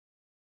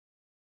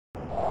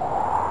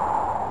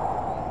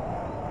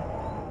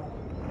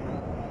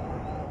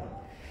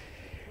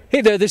Hey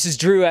there, this is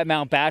Drew at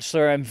Mount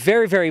Bachelor. I'm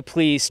very, very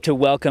pleased to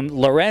welcome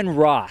Laurenne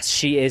Ross.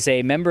 She is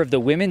a member of the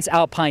Women's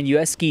Alpine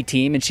US Ski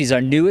Team, and she's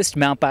our newest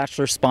Mount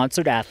Bachelor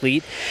sponsored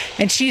athlete.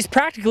 And she's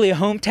practically a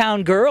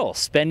hometown girl,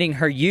 spending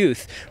her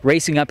youth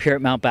racing up here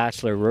at Mount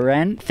Bachelor.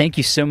 Laurenne, thank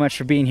you so much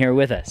for being here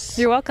with us.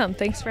 You're welcome.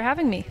 Thanks for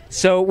having me.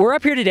 So we're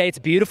up here today. It's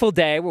a beautiful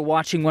day. We're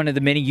watching one of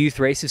the many youth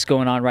races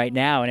going on right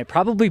now, and it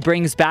probably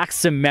brings back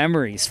some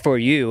memories for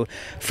you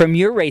from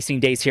your racing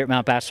days here at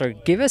Mount Bachelor.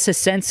 Give us a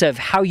sense of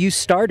how you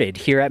started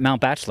here at Mount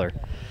Bachelor.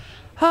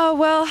 Oh,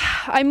 well,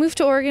 I moved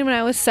to Oregon when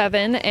I was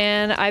 7,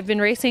 and I've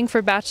been racing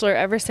for Bachelor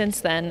ever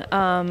since then.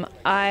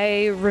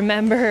 I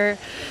remember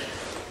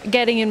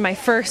getting in my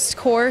first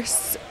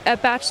course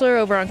at Bachelor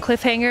over on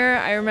Cliffhanger.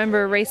 I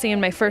remember racing in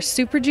my first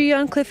Super G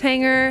on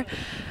Cliffhanger.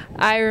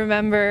 I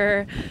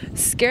remember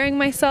scaring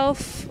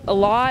myself a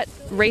lot,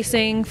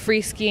 racing,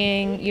 free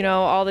skiing, you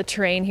know, all the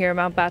terrain here at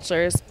Mount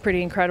Bachelor is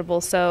pretty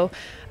incredible. So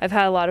I've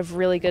had a lot of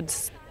really good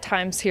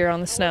times here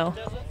on the snow.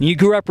 You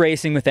grew up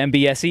racing with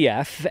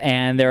MBSEF,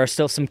 and there are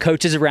still some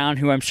coaches around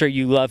who I'm sure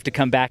you love to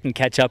come back and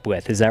catch up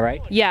with. Is that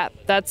right? Yeah,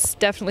 that's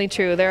definitely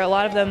true. There are a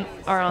lot of them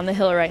are on the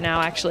hill right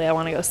now. Actually, I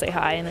want to go say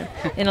hi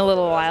in a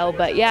little while.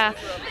 But yeah,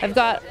 I've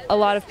got a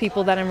lot of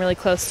people that I'm really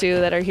close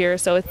to that are here.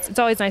 So it's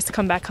always nice to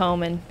come back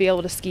home and be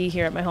able to ski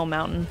here at my home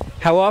mountain.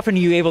 How often are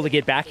you able to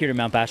get back here to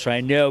Mount Bachelor?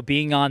 I know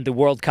being on the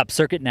World Cup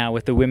circuit now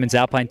with the Women's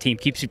Alpine team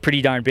keeps you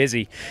pretty darn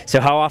busy.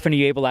 So how often are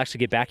you able to actually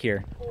get back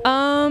here?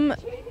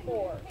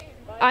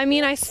 I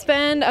mean, I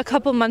spend a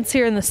couple months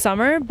here in the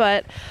summer,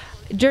 but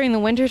during the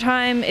winter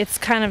time, it's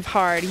kind of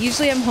hard.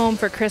 Usually I'm home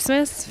for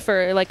Christmas,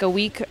 for like a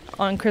week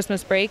on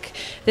Christmas break.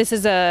 This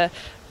is a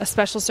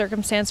special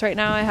circumstance right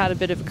now. I had a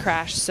bit of a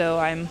crash, so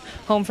I'm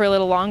home for a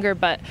little longer,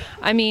 but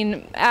I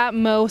mean, at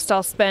most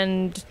I'll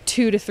spend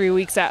 2 to 3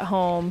 weeks at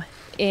home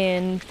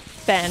in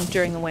Bend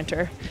during the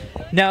winter.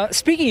 Now,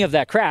 speaking of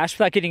that crash,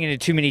 without getting into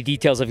too many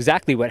details of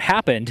exactly what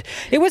happened,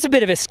 it was a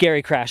bit of a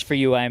scary crash for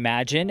you, I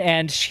imagine,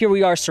 and here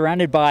we are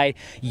surrounded by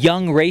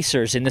young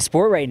racers in the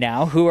sport right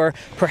now who are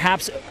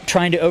perhaps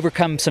trying to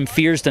overcome some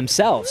fears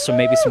themselves, so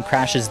maybe some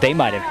crashes they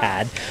might have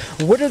had.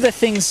 What is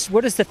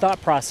the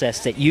thought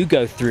process that you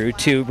go through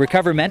to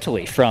recover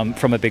mentally from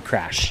a big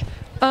crash?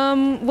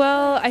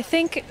 Well, I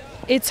think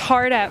it's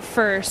hard at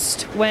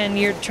first when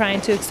you're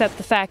trying to accept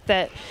the fact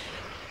that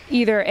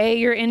either A,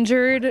 you're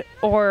injured,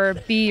 or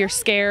B, you're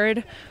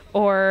scared,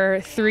 or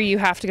 3, you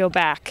have to go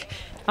back.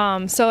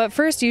 So at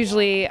first,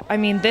 usually, I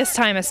mean, this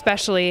time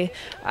especially,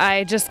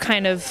 I just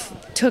kind of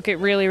took it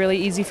really, really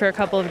easy for a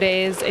couple of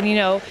days. And, you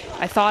know,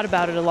 I thought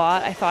about it a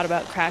lot. I thought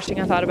about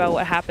crashing. I thought about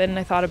what happened.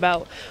 I thought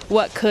about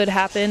what could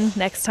happen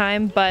next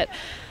time. But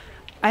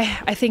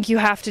I think you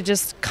have to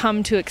just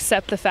come to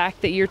accept the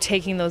fact that you're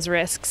taking those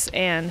risks,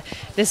 and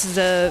this is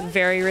a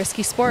very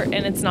risky sport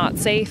and it's not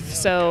safe.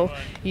 So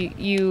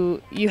you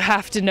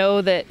have to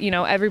know that, you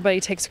know, everybody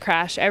takes a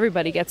crash,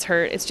 everybody gets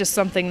hurt. It's just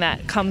something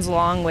that comes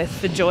along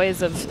with the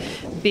joys of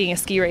being a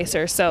ski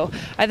racer. So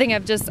I think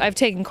I've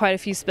taken quite a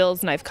few spills,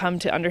 and I've come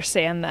to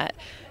understand that,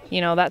 you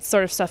know, that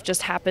sort of stuff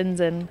just happens,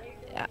 and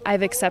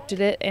I've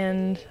accepted it,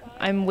 and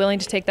I'm willing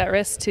to take that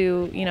risk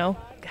to, you know,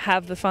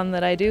 have the fun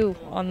that I do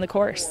on the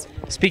course.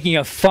 Speaking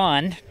of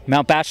fun,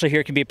 Mount Bachelor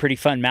here can be a pretty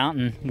fun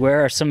mountain.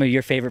 Where are some of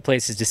your favorite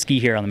places to ski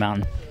here on the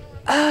mountain?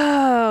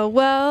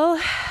 Well,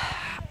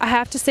 I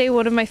have to say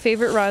one of my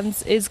favorite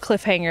runs is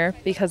Cliffhanger,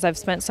 because I've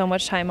spent so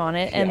much time on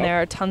it, and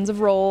there are tons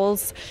of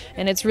rolls,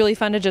 and it's really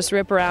fun to just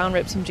rip around,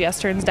 rip some GS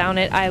turns down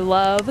it. I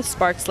love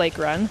Sparks Lake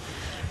Run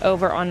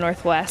over on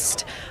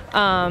Northwest.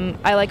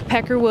 I like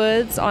Pecker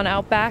Woods on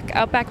Outback.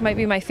 Outback might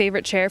be my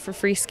favorite chair for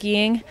free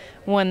skiing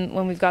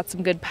when we've got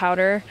some good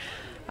powder.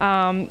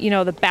 You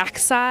know, the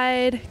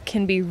backside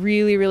can be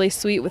really, really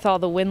sweet with all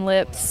the wind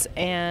lips,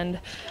 and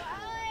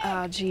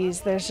oh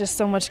geez, there's just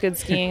so much good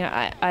skiing.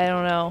 I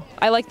don't know.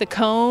 I like the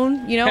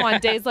cone, you know, on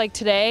days like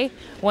today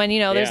when, you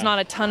know, there's not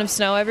a ton of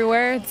snow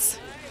everywhere.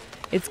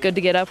 It's good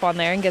to get up on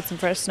there and get some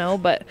fresh snow,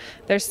 but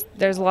there's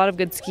a lot of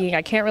good skiing.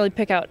 I can't really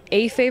pick out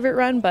a favorite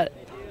run, but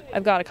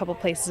I've got a couple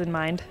places in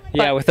mind.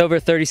 Yeah, with over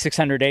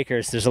 3,600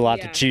 acres, there's a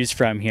lot to choose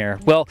from here.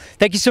 Well,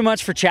 thank you so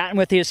much for chatting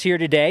with us here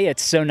today.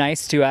 It's so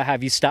nice to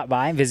have you stop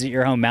by and visit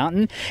your home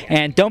mountain.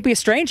 And don't be a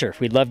stranger.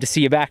 We'd love to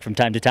see you back from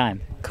time to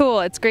time.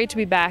 Cool. It's great to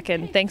be back,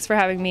 and thanks for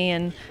having me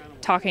and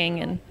talking.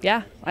 And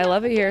yeah, I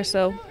love it here,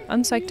 so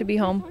I'm psyched to be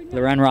home.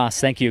 Laurenne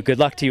Ross, thank you. Good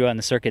luck to you on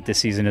the circuit this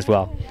season as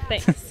well.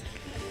 Thanks.